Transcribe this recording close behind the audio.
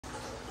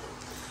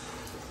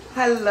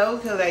Hello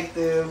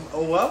collective,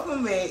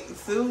 welcome back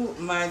to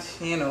my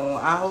channel.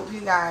 I hope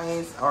you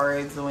guys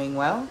are doing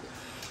well.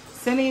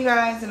 Sending you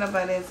guys an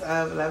abundance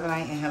of love,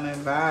 light, and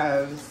healing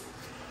vibes.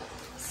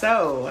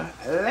 So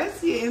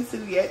let's get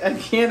into yet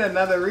again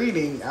another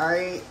reading. All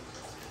right,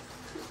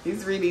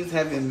 these readings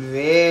have been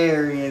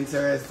very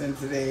interesting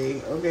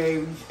today. Okay,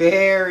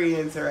 very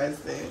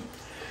interesting.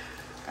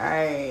 All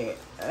right,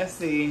 let's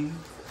see.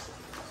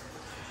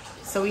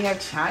 So we have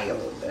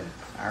child.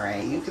 All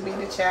right, you could be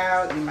the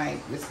child.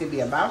 This could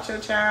be about your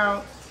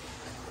child.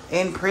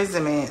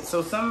 Imprisonment.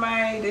 So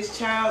this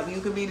child,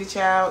 you could be the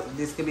child.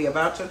 This could be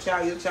about your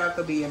child. Your child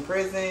could be in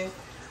prison.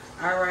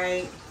 All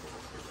right.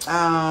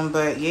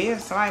 But yeah,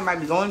 somebody might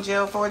be going to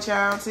jail for a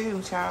child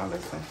too. Child,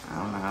 listen, I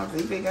don't know how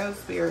deep it goes,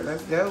 spirit.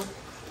 Let's go.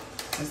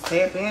 Let's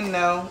tap in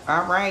though.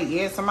 All right,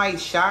 yeah,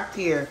 somebody's shocked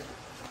here.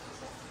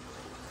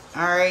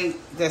 All right,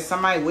 that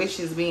somebody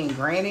wishes being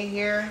granted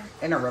here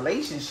in a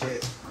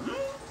relationship.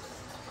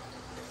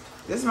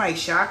 This might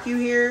shock you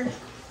here.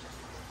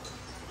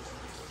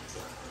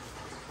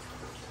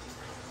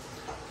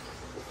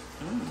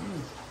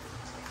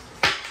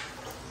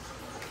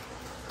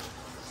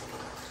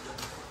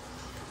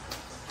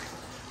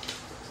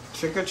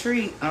 Trick or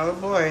treat. Oh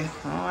boy,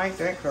 I don't like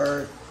that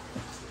card.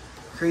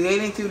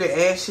 Creating through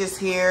the ashes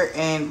here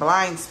and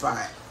blind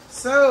spot.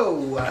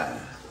 So,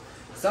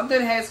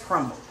 something has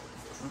crumbled.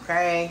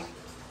 Okay?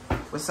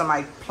 With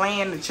somebody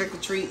playing the trick or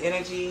treat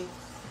energy.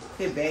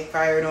 It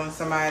backfired on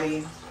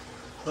somebody.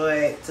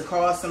 But to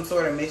cause some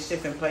sort of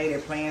mischief and play, their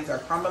plans are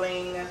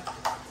crumbling.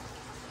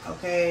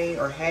 Okay,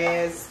 or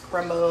has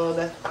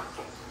crumbled.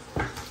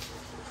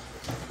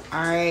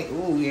 Alright,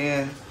 ooh,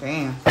 yeah,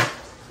 damn.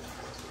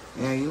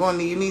 Yeah,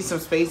 you need some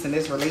space in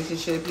this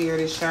relationship here,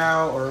 this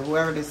child, or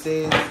whoever this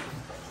is.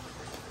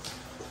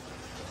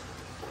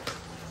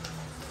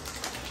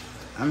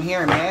 I'm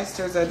hearing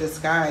masters of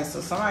disguise.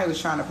 So somebody was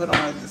trying to put on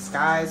a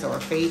disguise or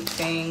a fake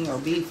thing or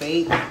be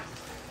fake.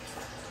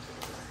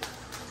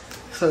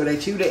 So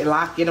that you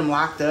didn't get them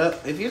locked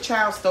up. If your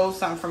child stole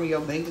something from your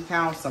bank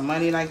account, some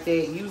money like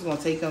that, you was going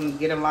to take them and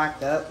get them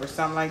locked up or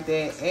something like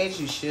that, as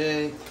you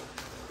should.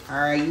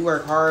 Alright, you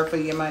work hard for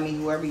your money,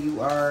 whoever you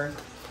are.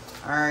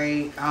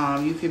 Alright,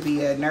 you could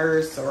be a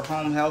nurse or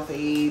home health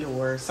aide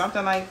or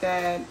something like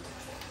that.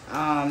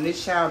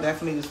 This child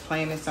definitely was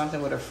planning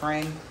something with a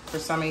friend for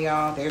some of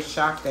y'all. They're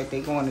shocked that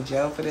they're going to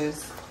jail for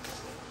this.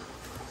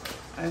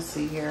 Let's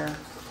see here.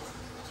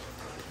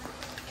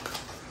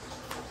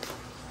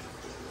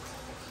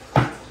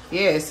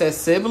 Yeah, it says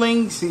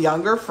siblings,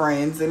 younger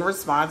friends, and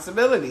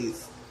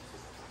responsibilities.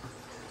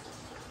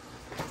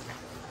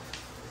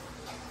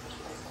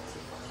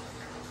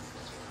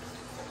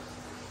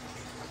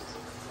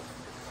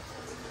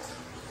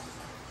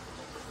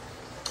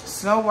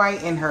 Snow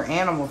White and her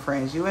animal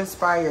friends. You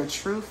inspire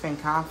truth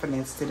and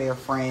confidence to their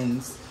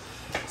friends.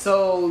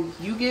 So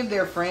you give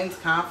their friends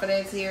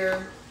confidence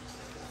here.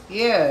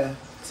 Yeah,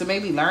 to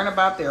maybe learn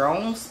about their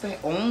own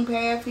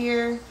path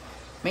here.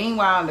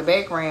 Meanwhile, in the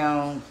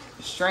background,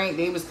 your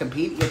child was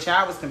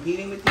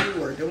competing with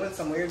you or doing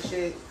some weird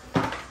shit.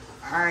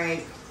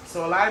 Alright,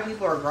 so a lot of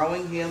people are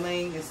growing,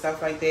 healing, and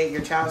stuff like that.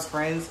 Your child's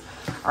friends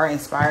are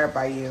inspired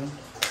by you.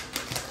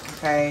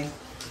 Okay.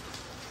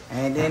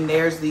 And then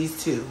there's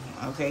these two.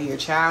 Okay, your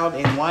child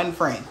and one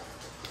friend.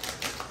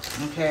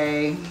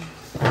 Okay.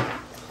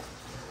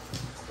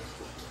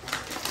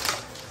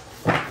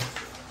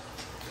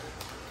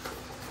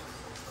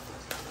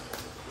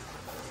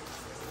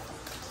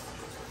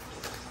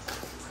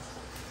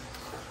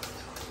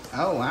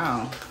 Oh,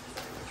 wow.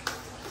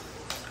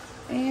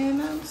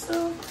 And I'm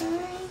so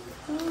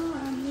thankful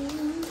I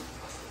knew.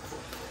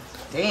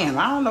 Damn,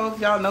 I don't know if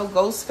y'all know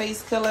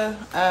Ghostface Killah,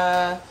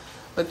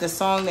 but the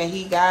song that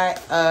he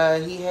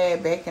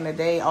had back in the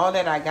day, All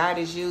That I Got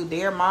Is You,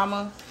 Dear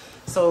Mama.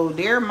 So,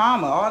 Dear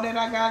Mama, All That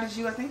I Got Is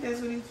You. I think that's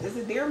what is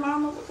it Dear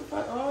Mama? What the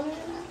fuck? All That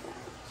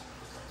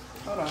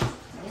I Got? Hold on.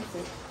 Let me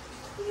see.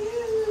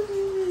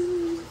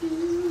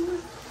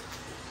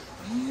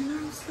 And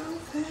I'm so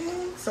thankful.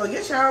 So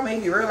your child may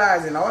be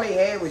realizing all they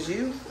had was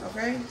you,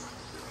 okay?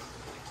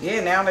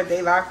 Yeah, now that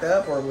they locked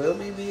up or will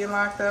be being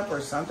locked up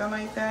or something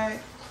like that.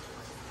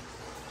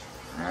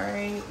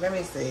 Alright, let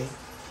me see.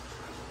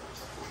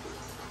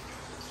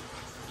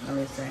 Let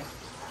me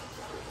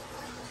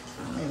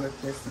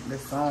look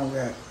this song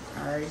up.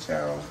 Alright,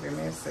 y'all, give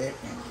me a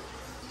second.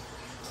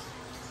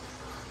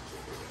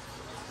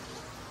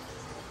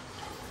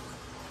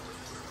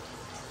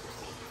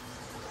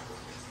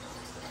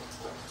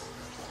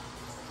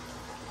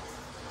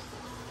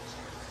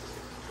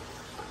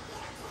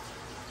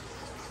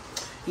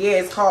 Yeah,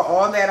 it's called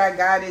All That I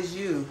Got Is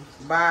You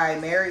by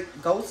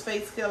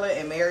Ghostface Killah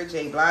and Mary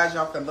J. Blige.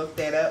 Y'all can look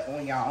that up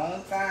on your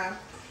own time.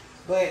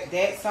 But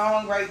that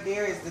song right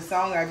there is the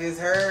song I just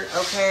heard,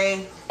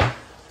 okay?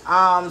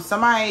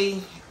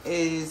 Somebody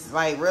is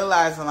like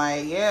realizing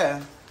like,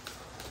 yeah,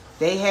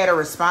 they had a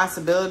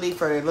responsibility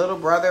for their little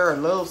brother or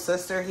little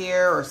sister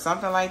here or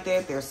something like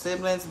that, their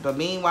siblings. But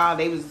meanwhile,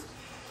 they was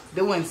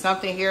doing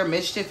something here,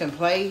 mischief and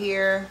play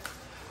here.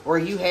 or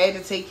you had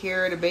to take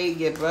care of the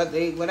baby,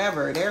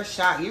 whatever. They're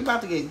shocked. You're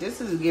about to get,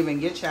 this is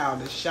giving your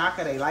child the shock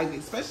of their life,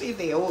 especially if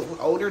they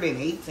older than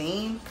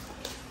 18.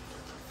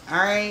 All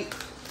right.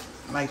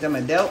 Like them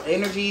adult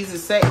energies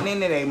is setting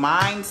into their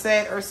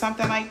mindset or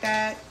something like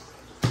that.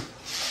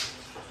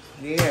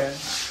 Yeah.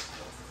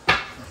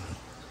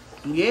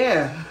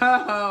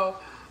 Yeah.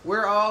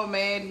 We're all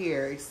mad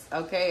here.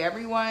 Okay.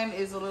 Everyone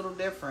is a little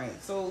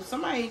different. So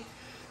somebody,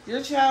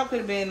 your child could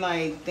have been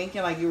like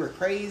thinking like you were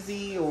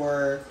crazy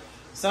or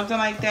something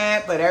like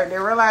that. But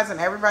they're realizing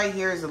everybody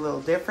here is a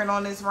little different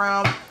on this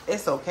realm.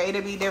 It's okay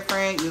to be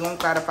different. You don't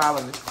try to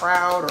follow this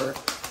crowd or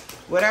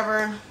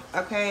whatever.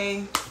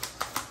 Okay.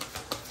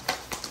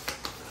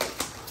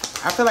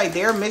 I feel like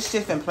their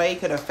mischief and play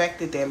could have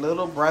affected their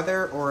little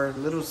brother or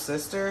little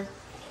sister.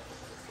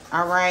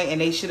 All right.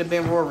 And they should have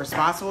been more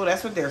responsible.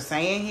 That's what they're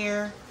saying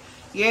here.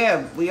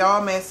 Yeah. We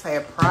all must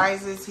have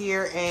prizes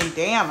here. And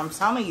damn, I'm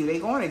telling you, they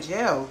going to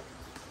jail.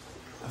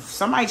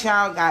 Somebody's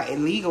child got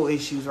illegal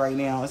issues right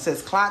now. It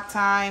says clock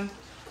time.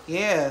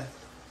 Yeah.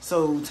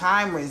 So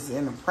time is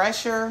in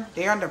pressure.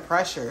 They're under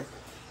pressure.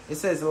 It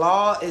says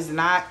law is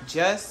not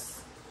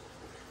just.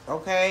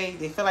 Okay.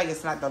 They feel like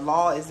it's not, the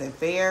law isn't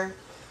fair.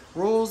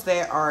 Rules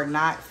that are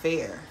not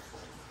fair.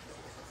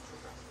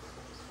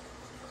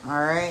 All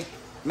right.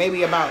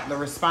 Maybe about the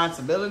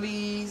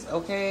responsibilities,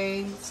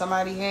 okay,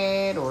 somebody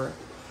had or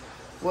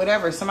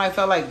whatever. Somebody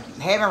felt like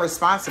having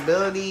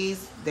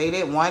responsibilities, they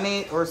didn't want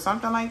it or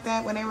something like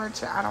that when they were a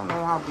child. I don't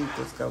know how deep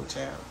this go,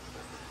 child.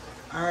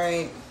 All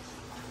right.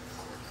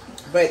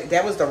 But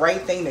that was the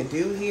right thing to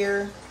do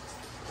here.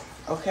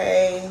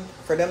 Okay.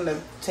 For them to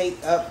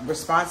take up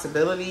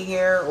responsibility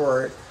here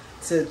or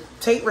to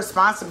take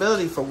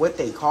responsibility for what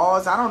they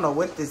caused. I don't know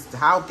what this,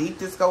 how deep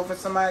this go for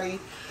somebody,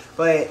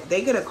 but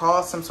they could have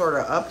caused some sort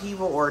of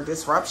upheaval or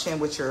disruption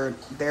with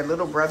their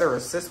little brother or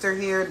sister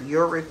here.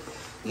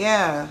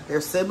 Their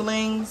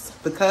siblings,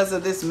 because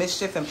of this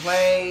mischief and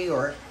play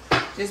or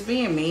just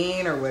being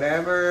mean or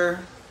whatever.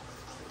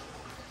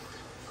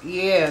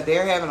 Yeah,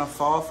 they're having a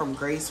fall from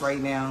grace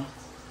right now.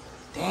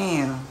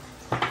 Damn.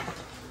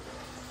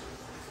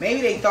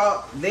 Maybe they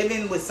thought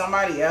living with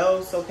somebody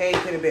else, okay,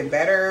 could have been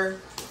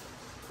better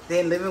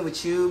than living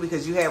with you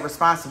because you had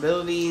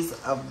responsibilities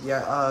of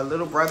your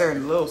little brother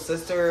and little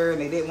sister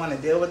and they didn't want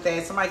to deal with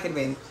that. Somebody could have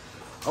been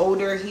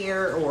older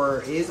here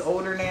or is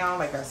older now,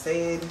 like I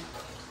said.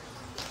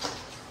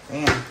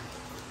 Damn.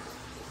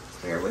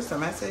 Spirit, what's the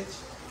message?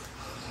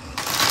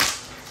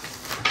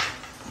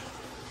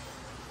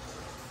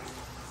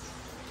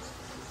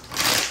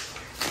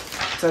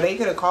 So they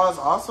could have caused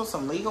also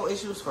some legal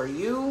issues for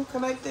you,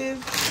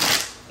 collective.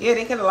 Yeah,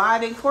 they could have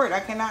lied in court.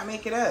 I cannot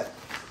make it up.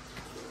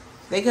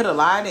 They could have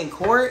lied in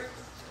court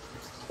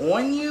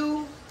on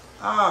you.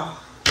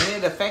 Oh,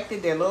 and it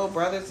affected their little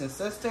brothers and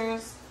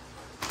sisters.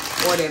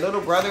 Or their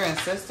little brother and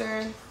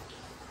sister.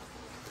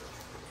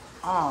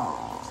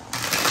 Oh.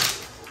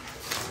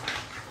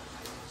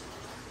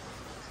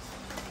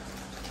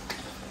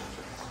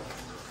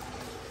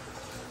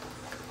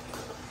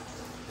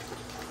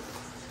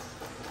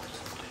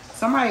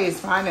 Somebody is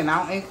finding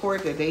out in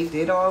court that they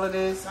did all of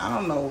this. I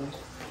don't know.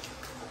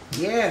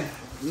 Yeah.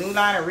 New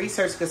line of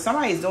research, because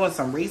somebody's doing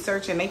some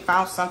research and they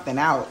found something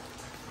out.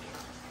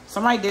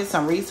 Somebody did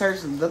some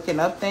research looking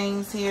up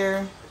things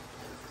here.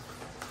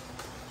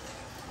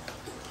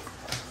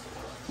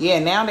 Yeah,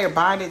 now they're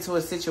bonded to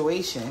a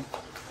situation.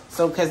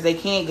 So, because they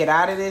can't get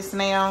out of this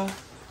now.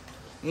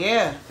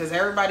 Yeah, because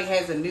everybody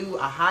has a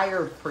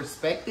higher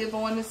perspective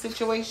on the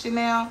situation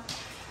now.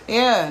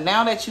 Yeah,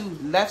 now that you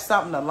left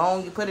something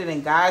alone, you put it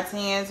in God's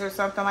hands or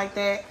something like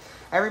that.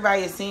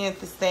 Everybody is seeing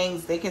these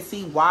things. They can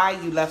see why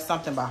you left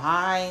something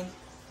behind.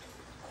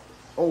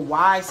 Or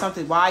why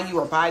you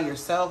are by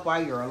yourself,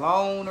 why you're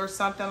alone or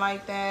something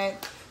like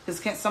that.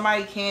 Because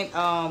somebody can't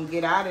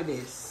get out of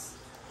this.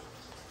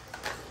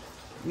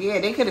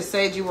 Yeah, they could have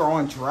said you were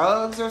on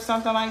drugs or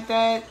something like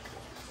that.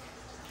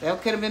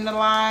 That could have been the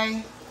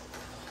lie.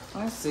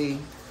 Let's see.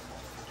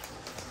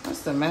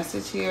 What's the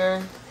message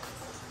here?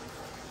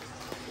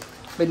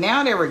 But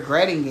now they're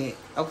regretting it.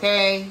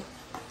 Okay?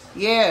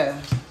 Yeah.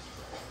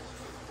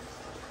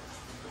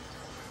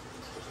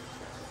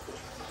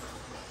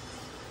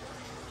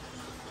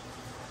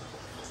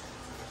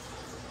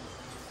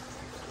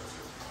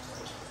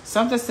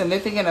 Something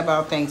significant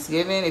about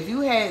Thanksgiving. If you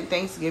had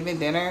Thanksgiving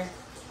dinner,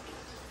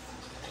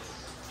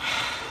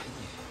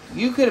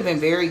 you could have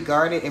been very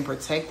guarded and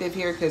protective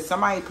here because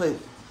somebody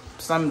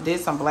did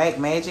some black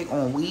magic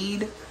on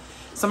weed.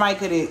 Somebody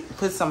could have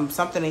put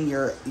something in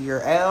your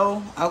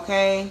L,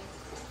 okay,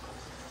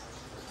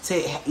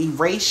 to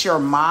erase your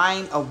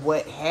mind of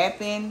what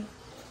happened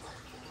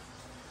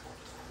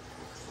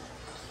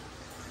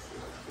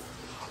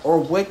or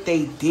what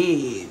they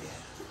did.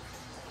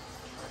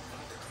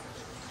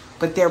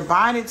 But they're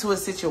bonded to a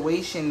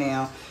situation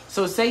now.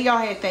 So say y'all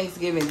had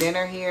Thanksgiving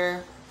dinner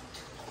here.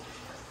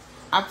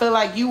 I feel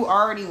like you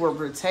already were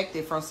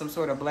protected from some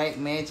sort of black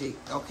magic,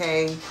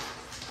 okay?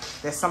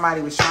 That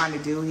somebody was trying to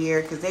do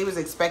here. Because they was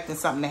expecting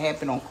something to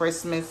happen on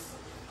Christmas.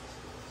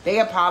 They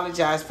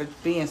apologize for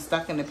being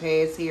stuck in the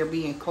past here,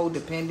 being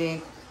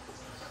codependent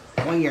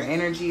on your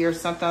energy or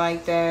something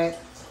like that.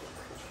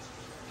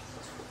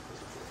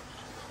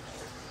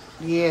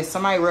 Yeah,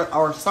 somebody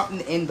or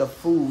something in the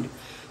food.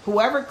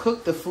 Whoever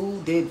cooked the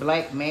food did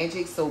black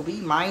magic, so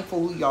be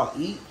mindful who y'all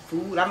eat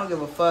food. I don't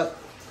give a fuck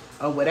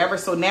or whatever.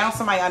 So now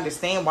somebody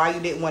understand why you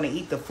didn't want to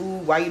eat the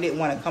food, why you didn't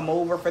want to come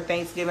over for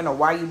Thanksgiving, or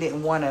why you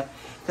didn't want to,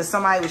 because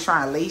somebody was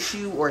trying to lace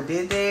you or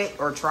did that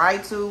or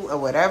tried to or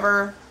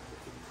whatever.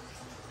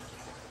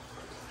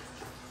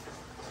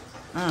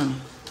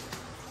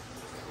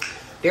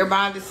 They're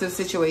bonded to the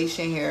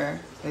situation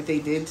here that they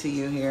did to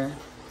you here.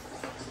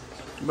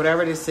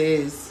 Whatever this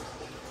is.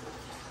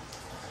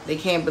 They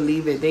can't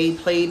believe it. They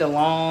played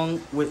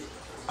along with,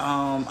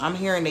 I'm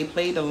hearing they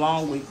played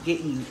along with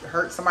getting you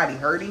hurt, somebody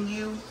hurting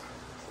you.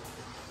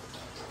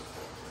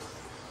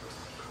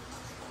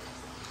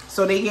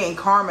 So they getting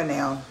karma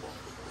now.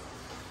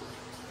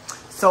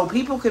 So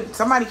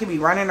somebody could be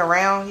running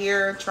around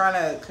here trying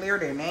to clear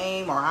their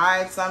name or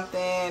hide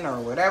something or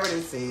whatever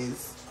this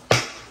is.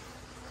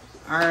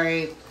 All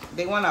right.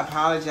 They want to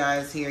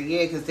apologize here.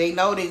 Yeah, because they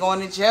know they're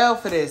going to jail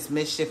for this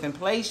mischief and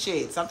play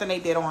shit. Something they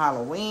did on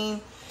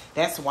Halloween.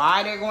 That's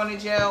why they're going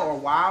to jail, or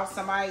why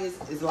somebody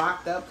is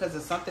locked up because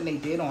of something they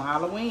did on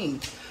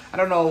Halloween. I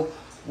don't know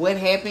what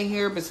happened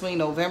here between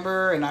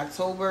November and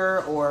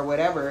October or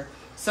whatever.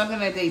 Something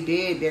that they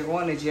did, they're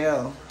going to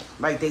jail.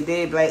 Like they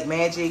did black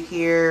magic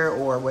here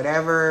or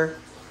whatever.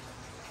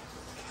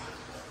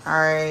 All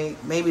right.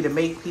 Maybe to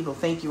make people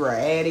think you were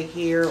an addict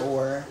here,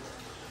 or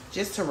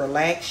just to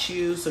relax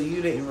you so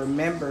you didn't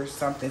remember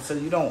something. So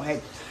you don't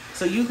have,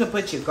 so you can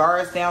put your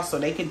guards down so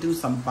they can do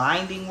some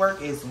binding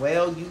work as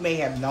well. You may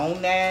have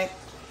known that.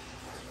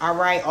 All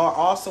right. Or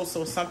also,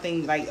 so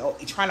something like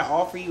trying to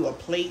offer you a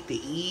plate to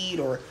eat,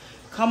 or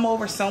come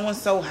over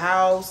so-and-so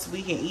house.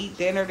 We can eat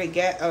dinner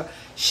together.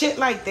 Shit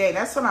like that.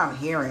 That's what I'm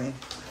hearing.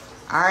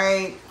 All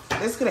right.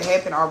 This could have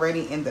happened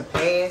already in the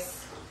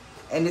past.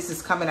 And this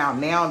is coming out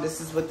now.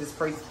 This is what this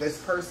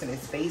person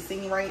is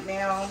facing right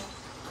now.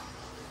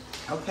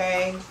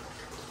 Okay.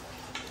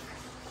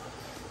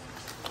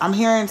 I'm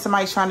hearing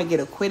somebody trying to get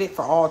acquitted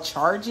for all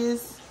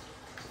charges.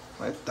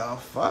 What the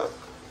fuck?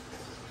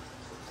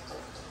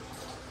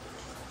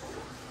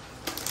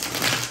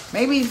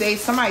 Maybe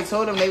somebody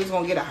told them they was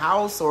going to get a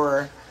house,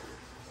 or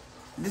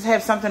this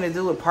have something to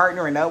do with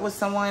partnering up with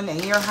someone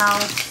in your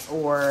house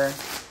or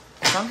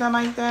something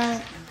like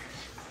that.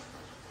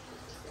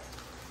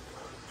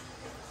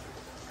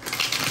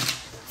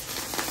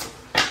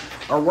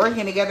 Or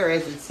working together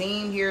as a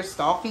team here,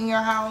 stalking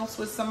your house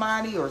with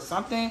somebody or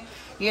something.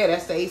 Yeah,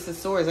 that's the Ace of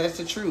Swords. That's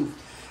the truth.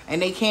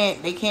 And they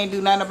can't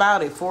do nothing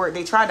about it.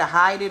 They tried to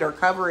hide it or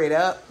cover it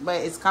up, but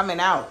it's coming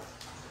out.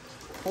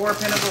 Four of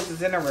Pentacles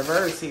is in a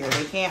reverse here.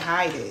 They can't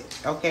hide it.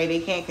 Okay, they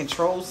can't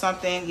control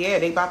something. Yeah,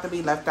 they about to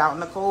be left out in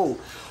the cold.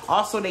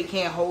 Also, they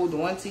can't hold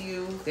on to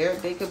you.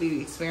 They could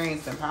be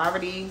experiencing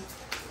poverty.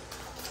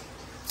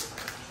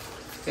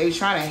 They were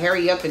trying to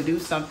hurry up and do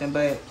something,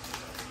 but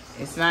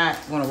it's not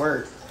going to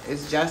work.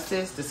 It's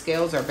justice. The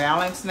scales are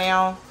balanced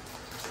now.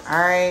 All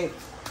right.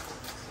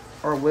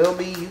 Or will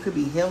be. You could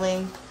be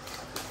healing.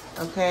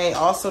 Okay.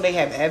 Also, they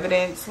have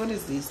evidence. What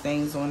is these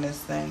things on this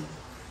thing?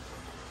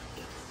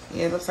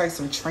 Yeah, it looks like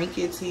some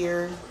trinkets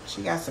here.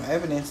 She got some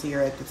evidence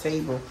here at the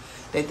table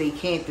that they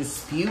can't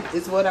dispute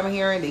is what I'm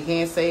hearing. They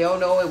can't say, oh,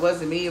 no, it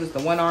wasn't me. It was the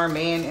one-armed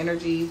man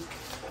energy.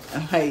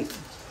 I'm like,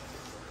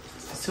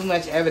 it's too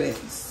much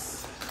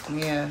evidence.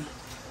 Yeah.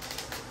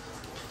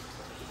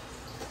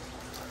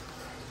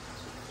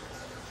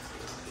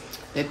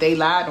 That they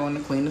lied on the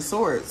Queen of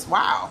Swords.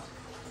 Wow.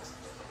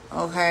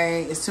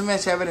 Okay. It's too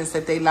much evidence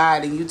that they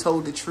lied and you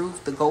told the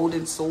truth. The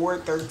golden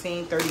sword,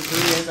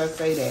 1333, as I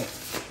say that.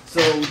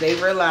 So they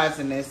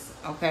realizing this,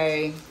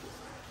 okay?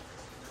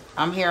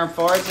 I'm hearing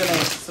fraudulent.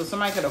 So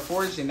somebody could have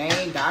forged your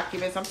name,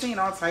 documents. I'm seeing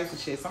all types of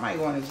shit. Somebody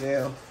going to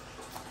jail.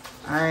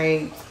 All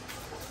right.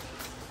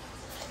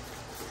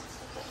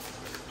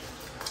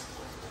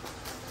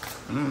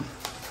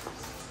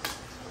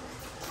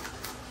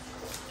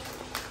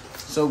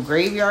 So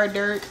graveyard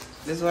dirt.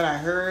 This is what I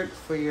heard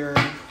for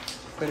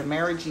the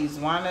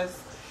Marijuanas.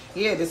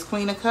 Yeah, this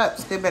Queen of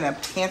Cups. Could have been a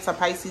Cancer,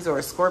 Pisces, or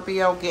a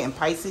Scorpio getting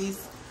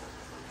Pisces.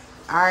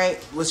 All right,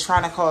 was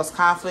trying to cause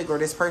conflict, or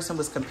this person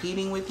was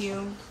competing with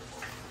you.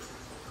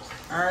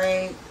 All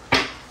right,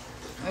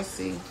 let's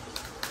see.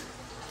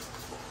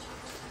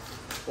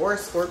 Or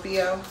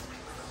Scorpio.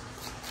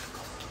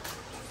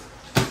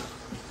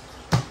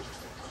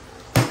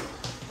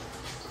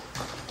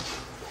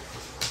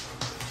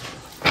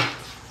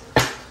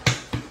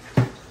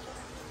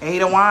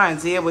 Eight of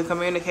Wands, yeah, with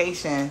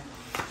communication.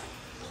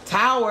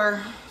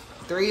 Tower.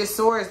 Three of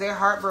Swords, they're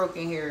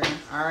heartbroken here.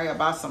 All right,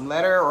 about some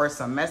letter or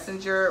some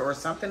messenger or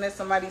something that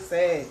somebody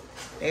said.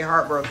 They're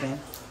heartbroken.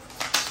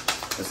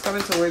 What's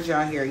coming towards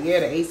y'all here?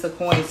 Yeah, the Ace of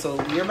Coins.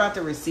 So you're about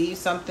to receive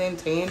something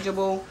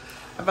tangible.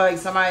 I feel like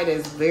somebody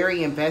that's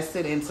very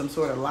invested in some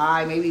sort of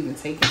lie, maybe even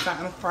taking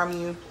something from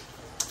you.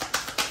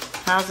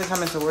 How's it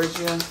coming towards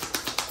you?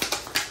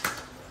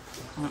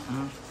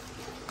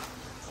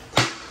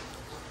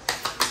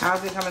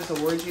 How's it coming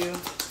towards you?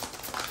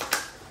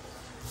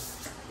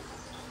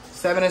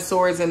 Seven of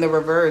Swords in the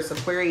reverse.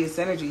 Aquarius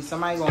energy.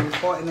 Somebody gonna be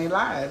caught in their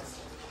lives.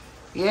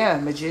 Yeah,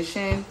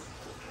 Magician.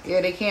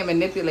 Yeah, they can't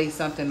manipulate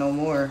something no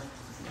more.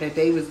 That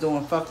they was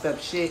doing fucked up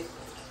shit.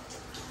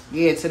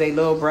 Yeah, to their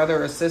little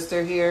brother or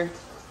sister here.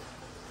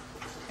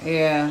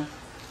 Yeah.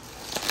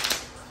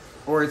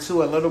 Or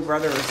to a little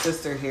brother or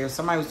sister here.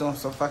 Somebody was doing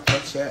some fucked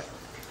up shit.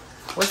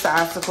 What's the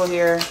obstacle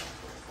here?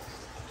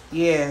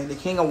 Yeah, the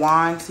King of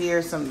Wands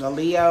here. The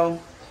Leo.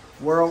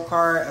 World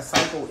card. A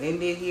cycle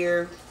ended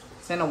here.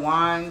 Ten of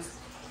Wands.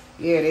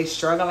 Yeah, they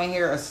struggling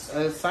here. A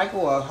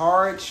cycle, a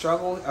hard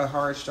struggle.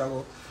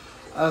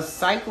 A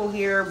cycle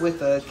here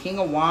with a King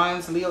of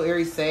Wands. Leo,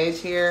 Aries, Sag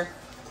here.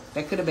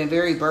 That could have been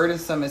very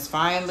burdensome. Is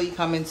finally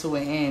coming to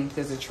an end.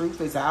 Because the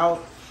truth is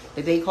out.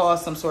 That they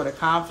caused some sort of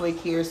conflict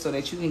here so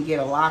that you can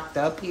get locked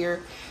up here.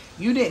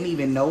 You didn't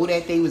even know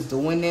that they was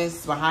doing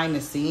this behind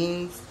the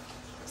scenes.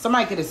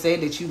 Somebody could have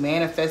said that you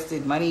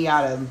manifested money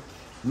out of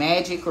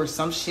magic or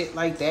some shit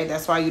like that.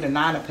 That's why you're the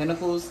Nine of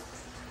Pentacles.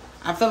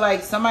 I feel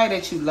like somebody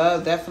that you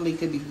love definitely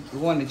could be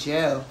going to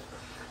jail.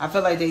 I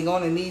feel like they're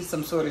going to need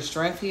some sort of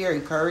strength here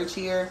and courage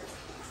here.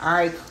 All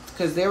right,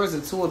 because there was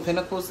a Two of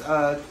Pentacles.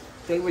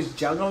 They was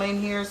juggling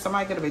here.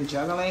 Somebody could have been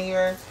juggling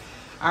here.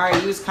 All right,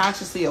 you was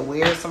consciously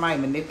aware somebody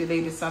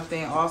manipulated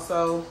something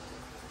also.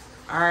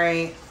 All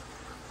right.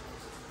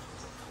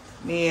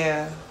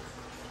 Yeah.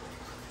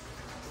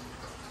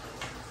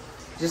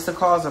 Just to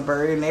cause a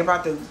burden. They're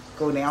about to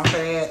go down for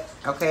that.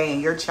 Okay,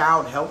 and your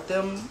child helped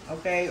them.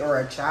 Okay, or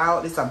a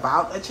child. It's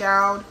about a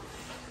child.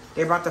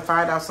 They're about to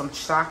find out some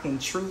shocking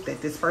truth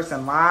that this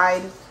person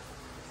lied.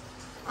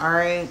 All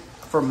right.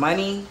 For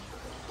money.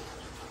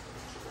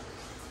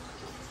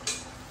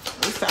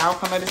 What's the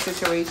outcome of the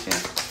situation?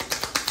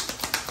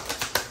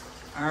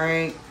 All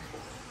right.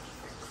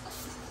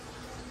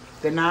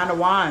 The Nine of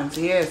Wands.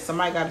 Yeah,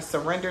 somebody got to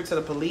surrender to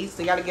the police.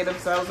 They got to get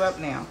themselves up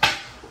now.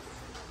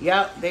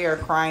 Yep, they are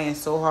crying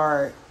so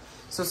hard.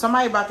 So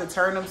somebody about to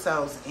turn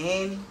themselves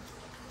in.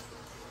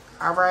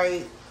 All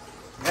right.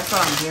 That's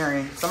what I'm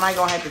hearing. Somebody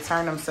going to have to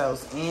turn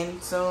themselves in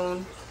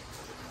soon.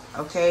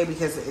 Okay,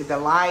 because the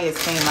lie has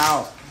came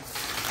out.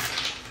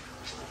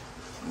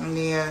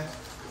 Yeah.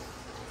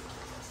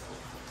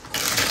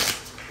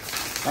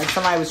 Like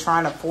somebody was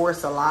trying to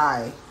force a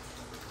lie.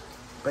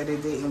 But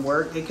it didn't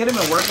work. It could have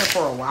been working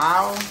for a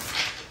while.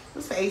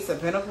 What's the Ace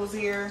of Pentacles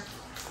here?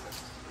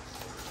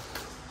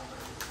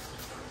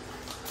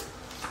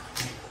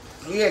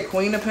 Yeah,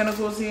 Queen of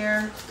Pentacles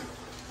here.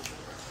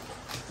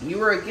 You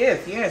were a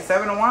gift. Yeah,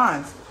 Seven of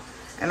Wands.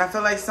 And I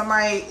feel like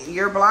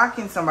you're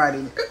blocking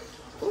somebody.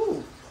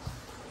 Ooh.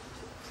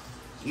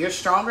 You're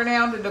stronger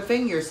now to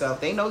defend yourself.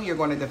 They know you're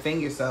going to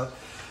defend yourself.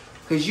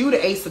 Because you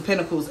the Ace of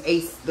Pentacles,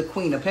 the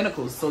Queen of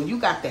Pentacles. So you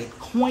got that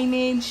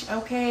coinage,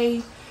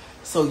 okay?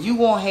 So you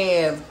won't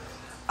have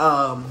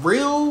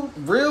real.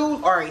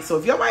 All right, so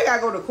if your might got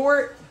to go to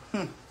court,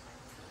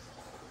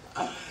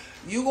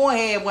 you going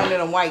to have one of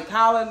them white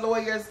collar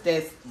lawyers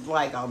that's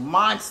like a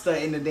monster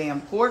in the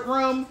damn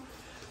courtroom.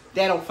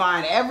 That'll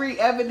find every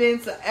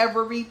evidence of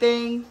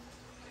everything.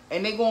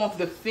 And they going to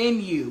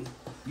defend you.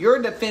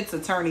 Your defense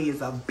attorney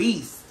is a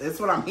beast. That's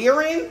what I'm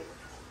hearing.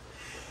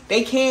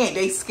 They can't.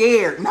 They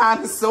scared.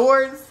 Nine of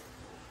Swords.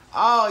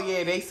 Oh,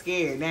 yeah, they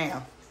scared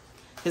now.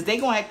 Because they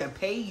going to have to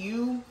pay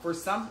you for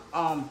some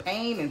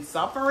pain and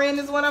suffering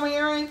is what I'm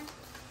hearing.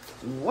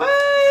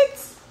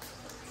 What?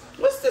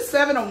 What's the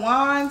Seven of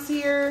Wands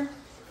here?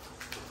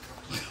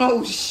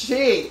 Oh,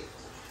 shit.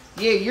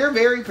 Yeah, you're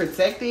very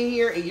protected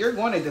here and you're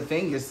going to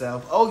defend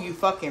yourself. Oh, you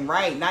fucking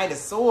right. Knight of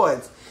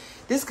Swords.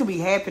 This could be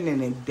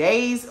happening in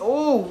days.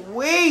 Oh,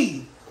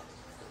 wait.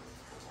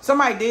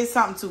 Somebody did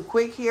something too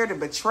quick here to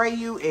betray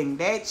you and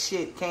that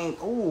shit came.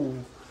 Ooh.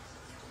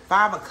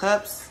 Five of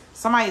Cups.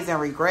 Somebody's in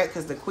regret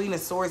because the Queen of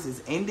Swords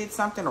has ended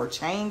something or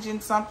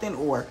changing something.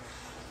 Or,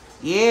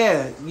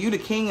 yeah, you the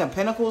King of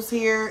Pentacles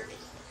here.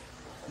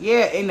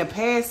 Yeah, in the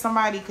past,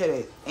 somebody could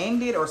have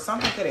ended or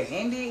something could have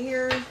ended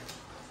here.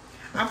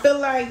 I feel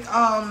like,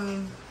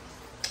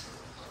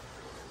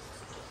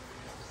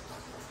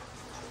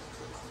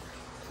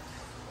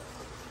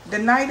 the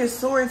Knight of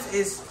Swords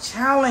is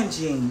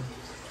challenging.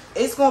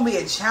 It's going to be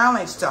a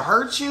challenge to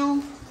hurt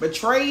you,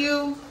 betray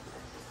you.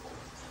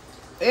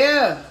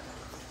 Yeah.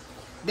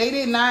 They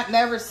did not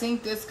never see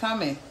this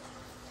coming.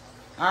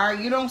 All right,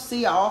 you don't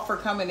see an offer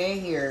coming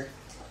in here.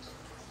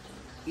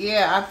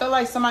 Yeah, I feel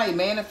like somebody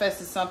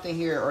manifested something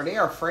here, or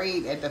they're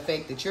afraid at the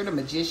fact that you're the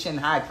Magician,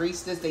 High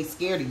Priestess. They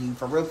scared of you,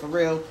 for real, for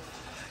real.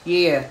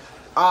 Yeah.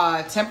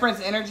 Temperance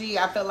energy,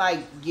 I feel like,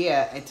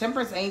 yeah, a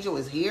Temperance Angel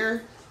is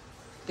here.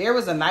 There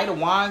was a Knight of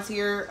Wands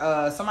here.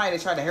 Somebody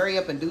that tried to hurry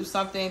up and do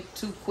something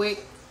too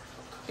quick.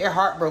 They're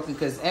heartbroken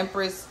because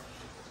Empress,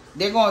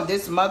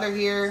 this mother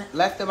here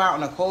left them out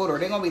in the cold, or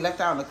they're going to be left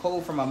out in the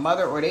cold from a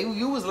mother, or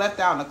you was left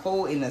out in the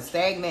cold in a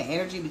stagnant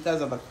energy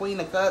because of a Queen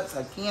of Cups,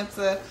 a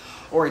Cancer,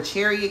 or a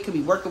Chariot. Could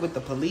be working with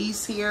the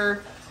police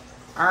here.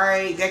 All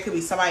right, that could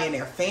be somebody in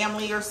their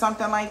family or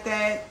something like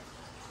that.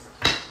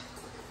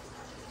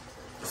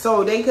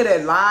 So they could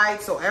have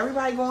lied. So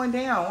everybody going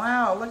down.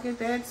 Wow, look at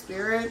that,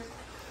 Spirit.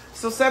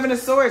 So 7 of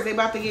Swords, they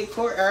about to get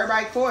caught.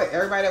 Everybody caught.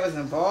 Everybody that was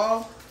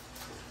involved.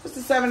 What's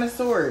the 7 of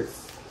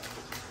Swords?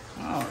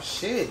 Oh,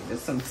 shit.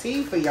 There's some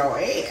tea for y'all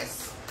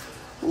ass.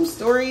 Whose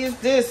story is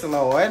this,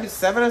 Lord?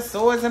 7 of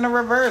Swords in the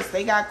reverse.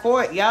 They got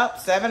caught. Yup.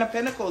 7 of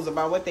Pentacles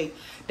about what they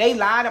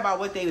lied about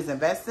what they was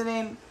invested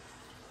in.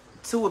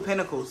 2 of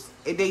Pentacles.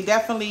 They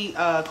definitely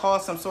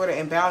caused some sort of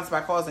imbalance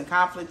by causing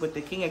conflict with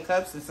the King of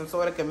Cups, and some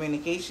sort of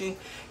communication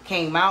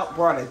came out,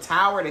 brought a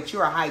tower that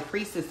you're a high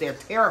priestess. They're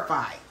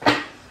terrified.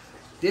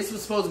 This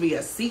was supposed to be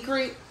a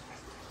secret.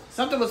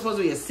 Something was supposed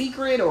to be a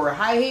secret or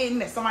high hidden.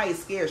 That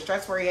somebody's scared,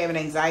 stressed, worried, having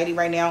anxiety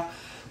right now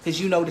because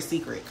you know the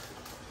secret.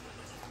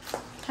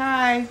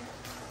 Hi.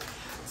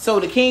 So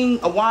the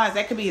King of Wands,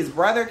 that could be his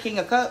brother, King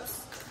of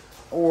Cups,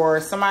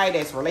 or somebody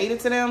that's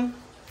related to them.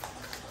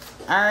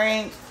 All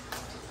right.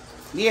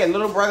 Yeah,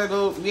 little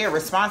brother,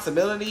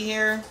 responsibility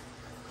here.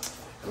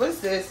 What's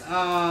this?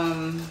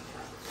 7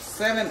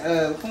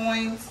 of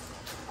Coins.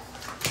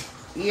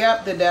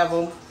 Yep, the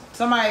devil.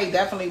 Somebody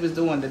definitely was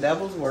doing the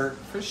devil's work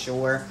for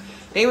sure.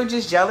 They were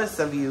just jealous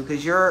of you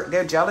because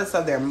they're jealous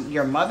of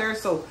your mother.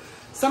 So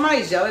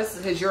somebody's jealous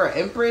because you're an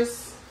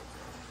empress.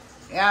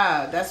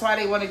 Yeah, that's why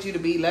they wanted you to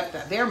be left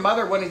out. Their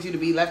mother wanted you to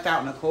be left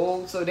out in the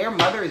cold. So their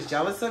mother is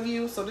jealous of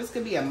you. So this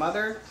could be a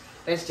mother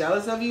that's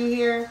jealous of you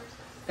here.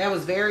 That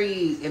was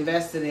very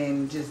invested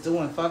in just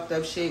doing fucked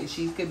up shit.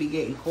 She could be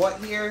getting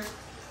caught here.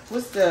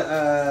 What's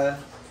the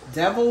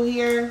devil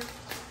here?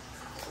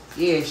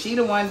 Yeah, she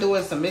the one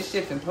doing some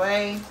mischief and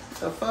play.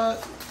 The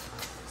fuck?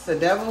 It's the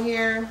devil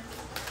here.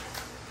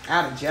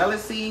 Out of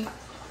jealousy.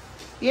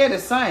 Yeah, the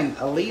sun,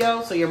 a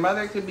Leo. So your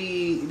mother could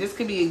be, this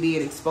could be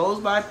being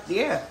exposed by,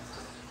 yeah.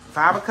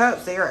 5 of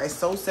Cups. They are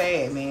so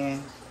sad,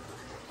 man.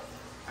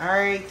 All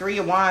right, 3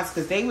 of Wands,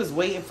 because they was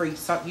waiting for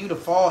you to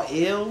fall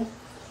ill.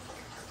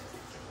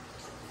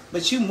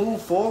 But you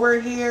moved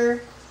forward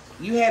here.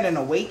 You had an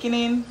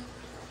awakening.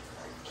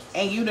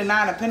 And you the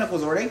 9 of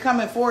Pentacles. Or they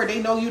coming forward. They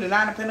know you the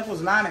 9 of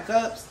Pentacles, 9 of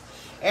Cups.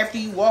 After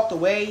you walked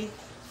away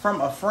from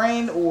a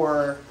friend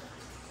or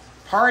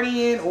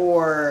partying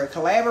or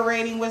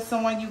collaborating with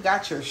someone, you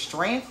got your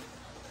strength.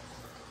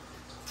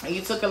 And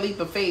you took a leap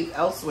of faith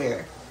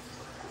elsewhere.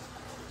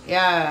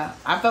 Yeah.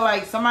 I feel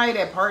like somebody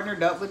that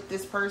partnered up with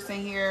this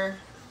person here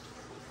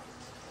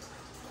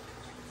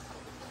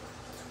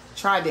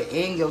tried to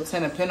end your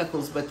 10 of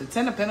Pentacles, but the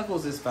 10 of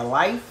Pentacles is for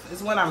life,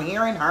 is what I'm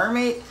hearing.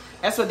 Hermit,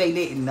 that's what they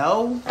didn't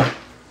know.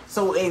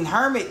 So in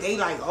Hermit, they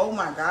like, oh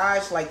my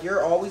gosh, like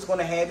you're always going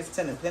to have this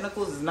 10 of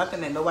Pentacles. There's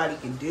nothing that nobody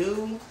can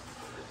do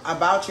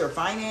about your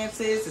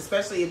finances,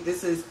 especially if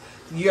this is,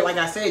 you're, like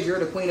I said, you're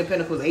the Queen of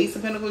Pentacles, Ace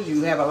of Pentacles,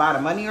 you have a lot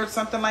of money or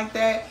something like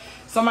that.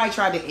 Somebody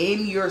tried to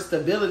end your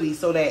stability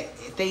so that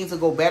things will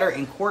go better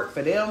in court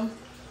for them.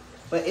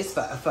 But it's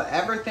a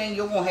forever thing.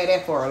 You're going to have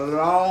that for a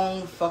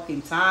long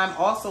fucking time.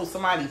 Also,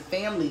 somebody's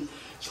family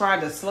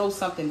tried to slow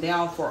something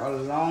down for a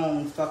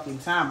long fucking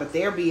time. But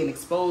they're being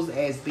exposed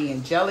as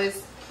being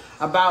jealous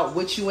about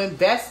what you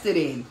invested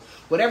in.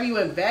 Whatever you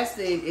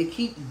invested in, it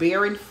keep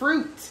bearing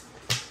fruit.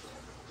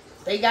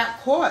 They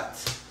got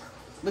caught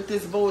with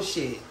this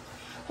bullshit.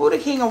 Who the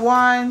King of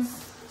Wands?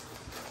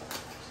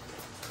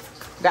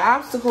 The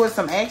obstacle is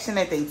some action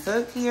that they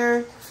took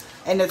here.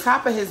 And the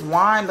top of his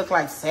wand looked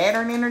like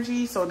Saturn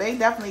energy. So they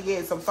definitely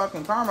get some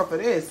fucking karma for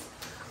this.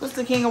 What's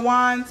the King of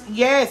Wands?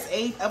 Yes,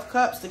 8 of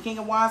Cups. The King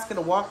of Wands could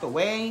have walked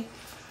away.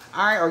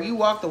 All right, or you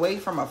walked away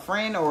from a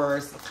friend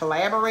or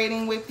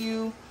collaborating with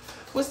you.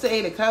 What's the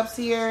 8 of Cups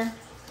here?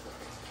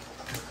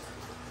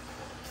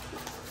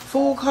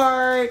 Fool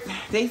card.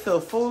 They feel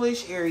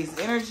foolish. Aries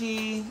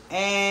energy.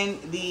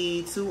 And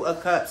the 2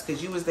 of Cups.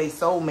 Because you was their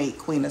soulmate,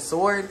 Queen of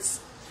Swords.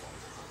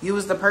 You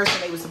was the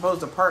person they were supposed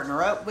to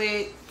partner up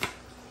with.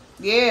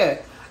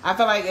 Yeah, I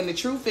feel like, and the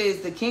truth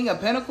is, the King of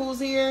Pentacles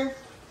here,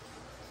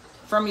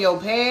 from your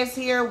past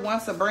here,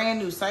 wants a brand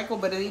new cycle,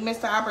 but he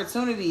missed the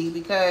opportunity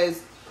because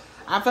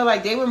I feel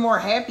like they were more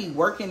happy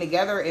working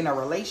together in a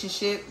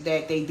relationship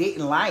that they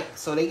didn't like.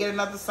 So they get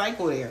another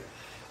cycle there.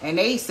 And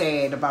they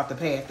sad about the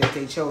path that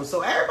they chose.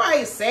 So everybody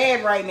is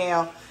sad right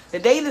now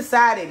that they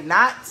decided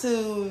not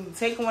to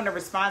take on the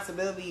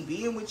responsibility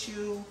being with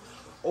you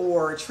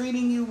or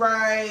treating you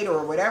right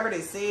or whatever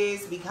this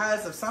is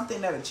because of something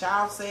that a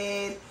child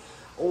said.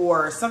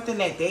 Or something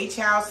that they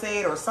child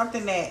said, or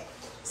something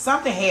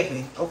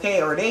happened,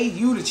 okay? Or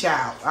you the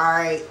child, all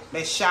right?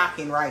 That's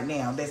shocking right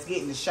now. That's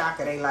getting the shock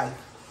of their life.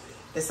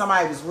 That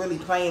somebody was really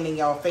playing in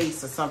your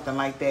face or something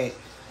like that,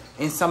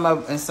 in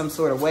some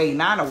sort of way.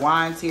 9 of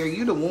Wands here.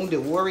 You the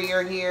wounded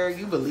warrior here.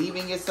 You believe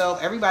in yourself.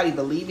 Everybody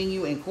believing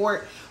you in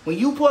court. When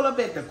you pull up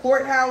at the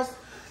courthouse,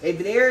 if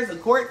there's a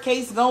court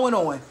case going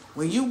on,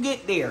 when you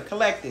get there,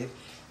 collective,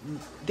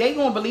 they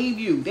gonna believe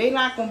you. They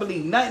not gonna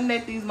believe nothing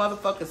that these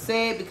motherfuckers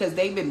said because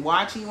they've been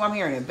watching you. I'm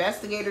hearing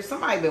investigators.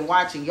 Somebody been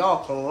watching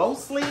y'all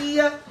closely.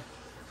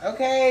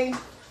 Okay?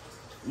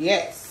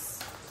 Yes.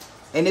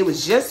 And it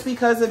was just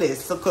because of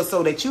this.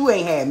 So that you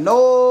ain't had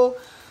no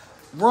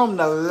room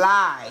to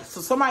lie.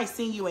 So somebody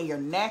seeing you in your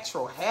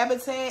natural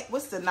habitat.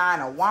 What's the 9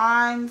 of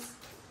Wands?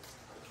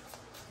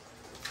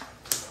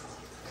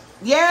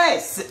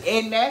 Yes,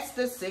 and that's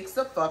the 6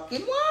 of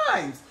fucking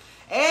Wands.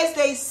 As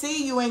they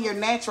see you in your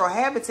natural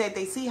habitat,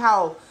 they see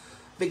how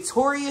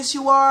victorious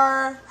you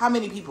are, how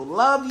many people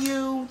love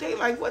you. They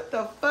like, what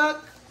the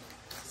fuck?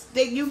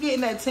 You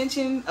getting the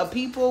attention of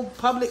people,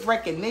 public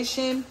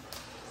recognition.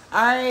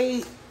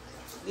 Yeah,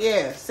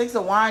 6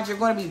 of Wands, you're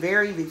going to be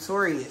very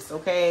victorious,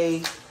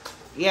 okay?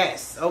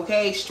 Yes,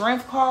 okay,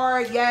 strength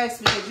card, yes,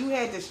 because you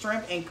had the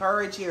strength and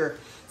courage here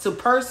to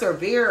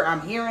persevere,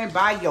 I'm hearing,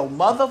 by your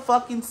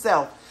motherfucking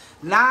self.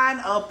 9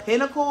 of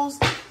Pentacles.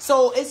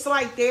 So it's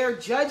like they're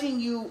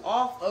judging you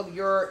off of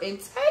your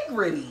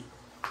integrity.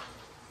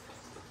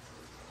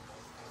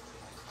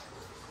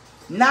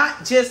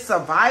 Not just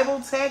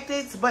survival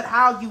tactics, but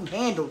how you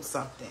handled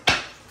something.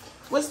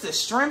 What's the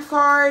strength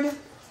card?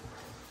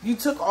 You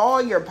took all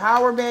your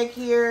power back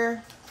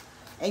here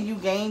and you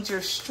gained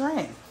your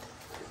strength.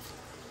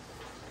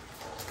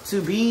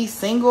 To be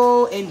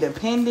single,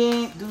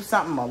 independent, do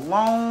something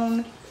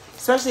alone.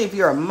 Especially if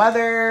you're a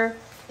mother.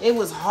 It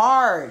was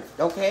hard,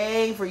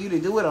 okay, for you to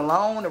do it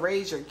alone, to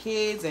raise your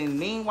kids. And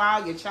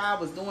meanwhile, your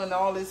child was doing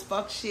all this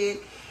fuck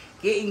shit.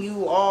 Getting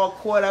you all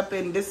caught up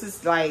in, this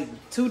is like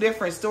 2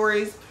 different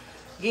stories.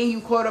 Getting you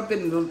caught up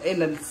in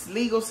the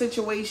legal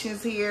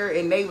situations here.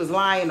 And they was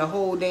lying the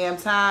whole damn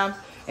time.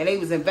 And they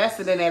was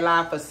invested in that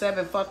lie for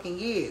 7 fucking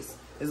years.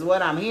 Is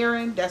what I'm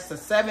hearing. That's the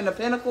 7 of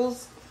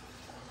Pentacles.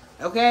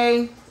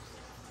 Okay.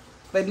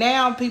 But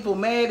now people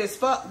mad as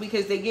fuck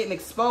because they getting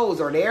exposed.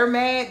 Or they're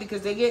mad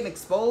because they getting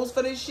exposed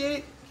for this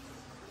shit.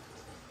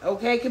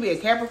 Okay. It could be a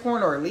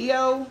Capricorn or a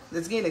Leo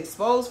that's getting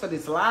exposed for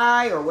this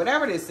lie or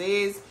whatever this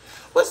is.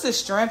 What's the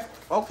strength?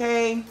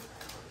 Okay.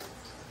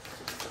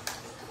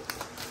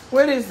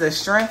 What is the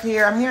strength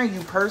here? I'm hearing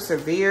you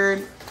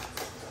persevered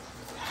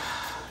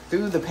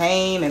through the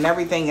pain and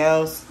everything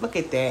else. Look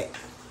at that.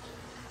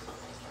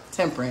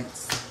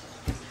 Temperance.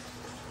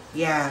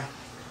 Yeah.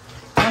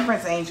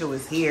 Temperance angel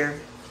is here.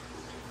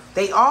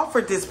 They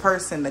offered this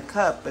person the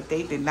cup, but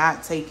they did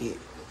not take it.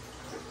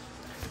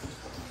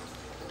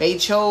 They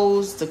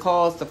chose to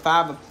cause the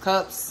 5 of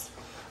Cups.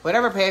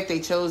 Whatever path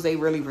they chose, they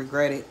really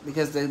regret it.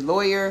 Because the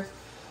lawyer,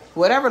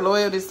 whatever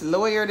lawyer this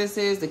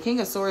is, the King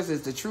of Swords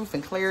is the truth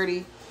and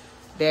clarity.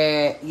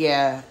 That,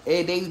 yeah,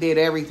 they did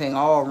everything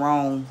all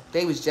wrong.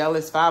 They was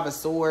jealous. 5 of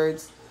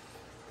Swords.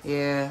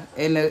 Yeah.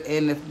 In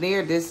the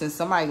near distance,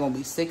 somebody going to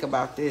be sick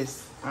about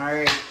this. All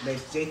right.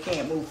 They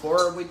can't move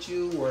forward with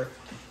you, or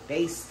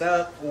they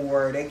stuck,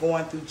 or they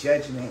going through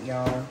judgment,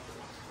 y'all.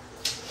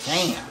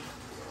 Damn.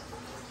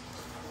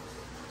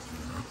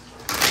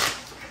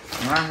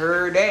 I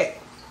heard that.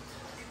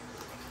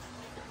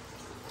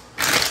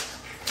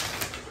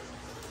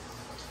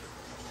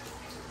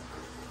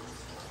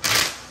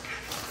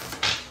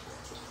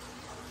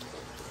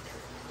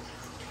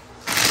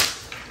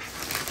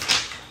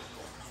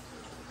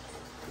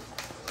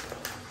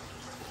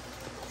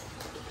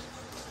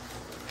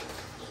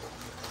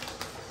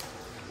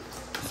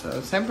 So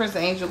Temperance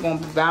Angel going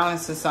to be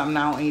balancing something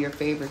out in your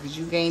favor because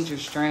you gained your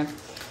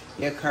strength,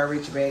 your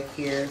courage back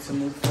here to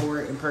move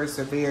forward and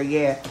persevere.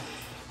 Yeah.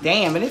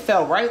 Damn, and it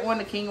fell right on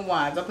the King of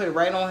Wands. I put it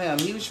right on him.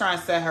 He was trying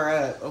to set her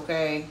up,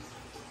 okay?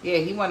 Yeah,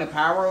 he wanted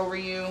power over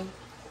you.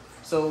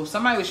 So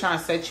somebody was trying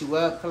to set you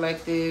up,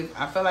 collective.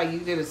 I feel like you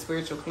did a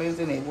spiritual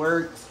cleansing. It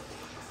worked,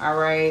 all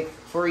right,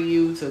 for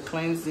you to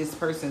cleanse this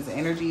person's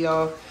energy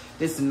off.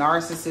 This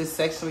narcissist,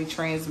 sexually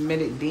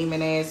transmitted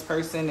demon-ass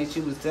person that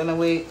you was dealing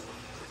with.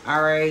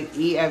 All right,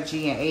 E, F,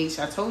 G, and H.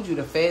 I told you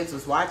the feds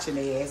was watching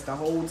their ass the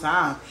whole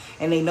time.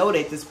 And they know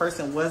that this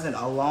person wasn't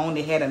alone.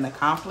 They had an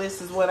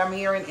accomplice is what I'm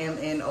hearing. M,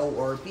 N, O,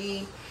 or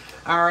P.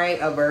 All right,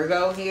 a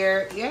Virgo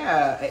here.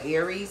 Yeah, an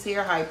Aries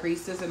here. High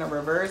Priestess in a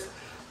reverse.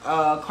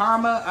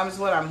 Karma, is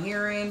what I'm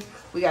hearing.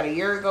 We got a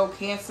year ago,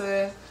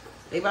 Cancer.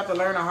 They about to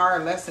learn a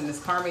hard lesson.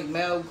 This karmic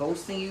male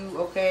ghosting you,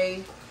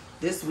 okay?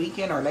 This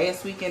weekend or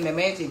last weekend, the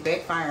magic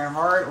backfiring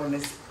hard on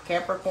this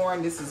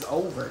Capricorn. This is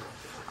over.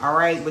 All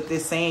right, with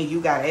this saying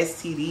you got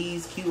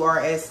STDs,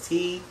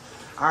 QRST,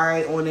 all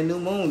right, on the new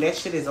moon. That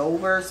shit is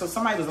over. So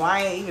somebody was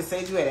lying, even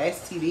said you had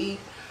STD.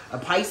 A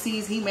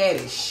Pisces, he mad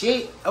as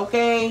shit,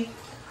 okay?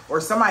 Or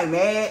somebody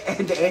mad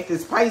at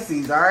this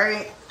Pisces, all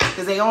right?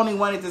 Because they only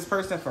wanted this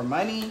person for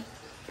money.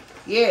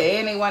 Yeah,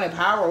 and they wanted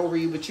power over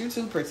you, but you're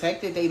too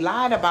protected. They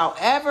lied about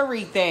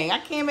everything. I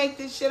can't make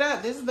this shit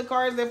up. This is the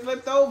cards that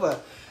flipped over.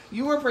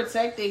 You were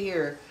protected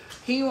here.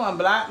 He want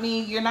to block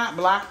me. You're not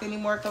blocked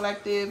anymore,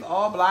 collective.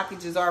 All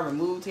blockages are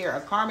removed here. A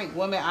karmic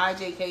woman, I,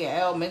 J, K, and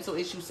L. Mental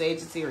issue,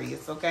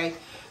 Sagittarius, okay?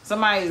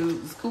 Somebody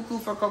is cuckoo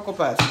for Cocoa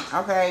Puffs,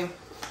 okay?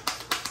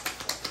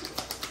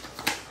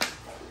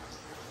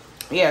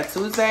 Yeah,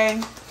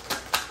 Tuesday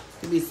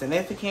could be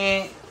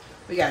significant.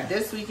 We got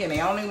this weekend.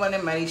 They only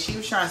wanted money. She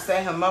was trying to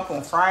set him up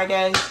on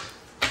Friday.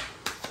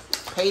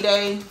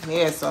 Payday.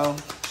 Yeah, so,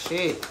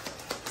 shit.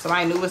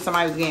 Somebody knew what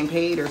somebody was getting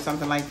paid or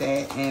something like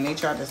that. And they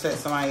tried to set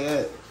somebody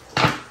up.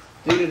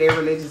 Due to their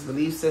religious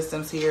belief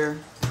systems here.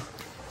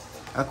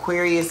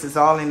 Aquarius is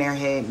all in their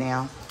head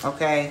now.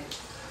 Okay.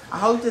 I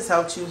hope this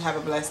helped you. Have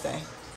a blessed day.